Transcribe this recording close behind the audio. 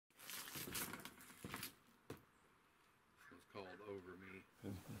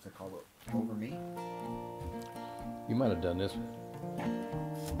What's it called? Over Me? You might have done this one.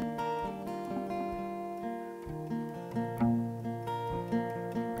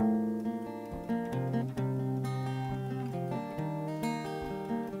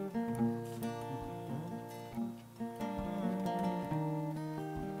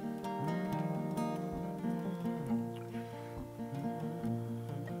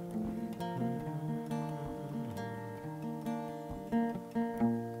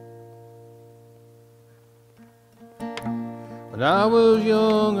 When I was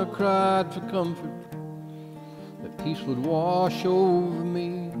young, I cried for comfort, that peace would wash over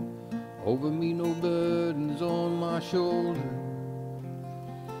me, no burdens on my shoulder,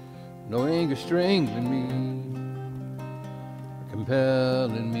 no anger strangling me,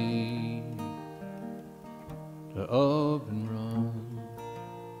 compelling me to up and run.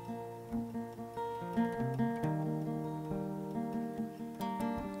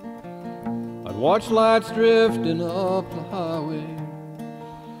 I'd watch lights drifting up the highway,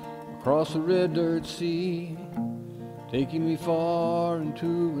 across the red dirt sea, taking me far into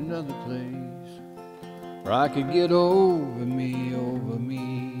another place, where I could get over me.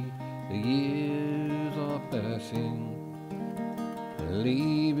 The years are passing,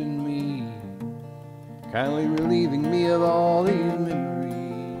 leaving me, kindly relieving me of all these memories.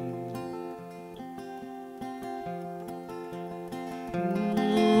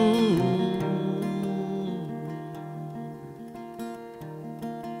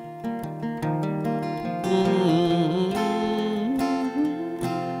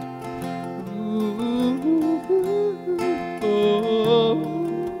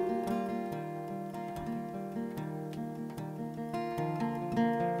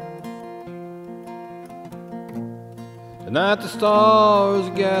 Tonight the stars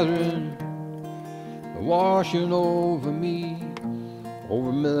are gathering, they're washing over me,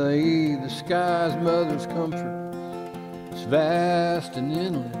 the sky's mother's comfort. It's vast and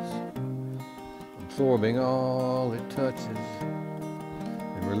endless, absorbing all it touches,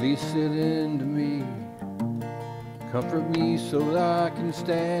 and release it into me. Comfort me so that I can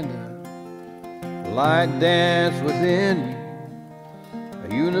stand up, the light dance within me,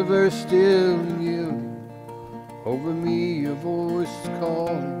 a universe still and yielding. Over me your voice is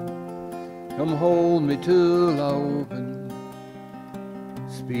calling, come hold me till I open,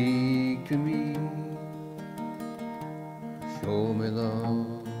 speak to me, show me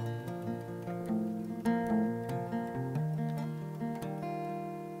love.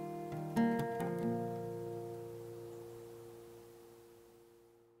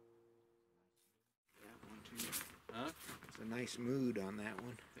 Huh? It's a nice mood on that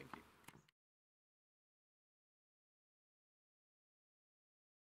one. Thank you.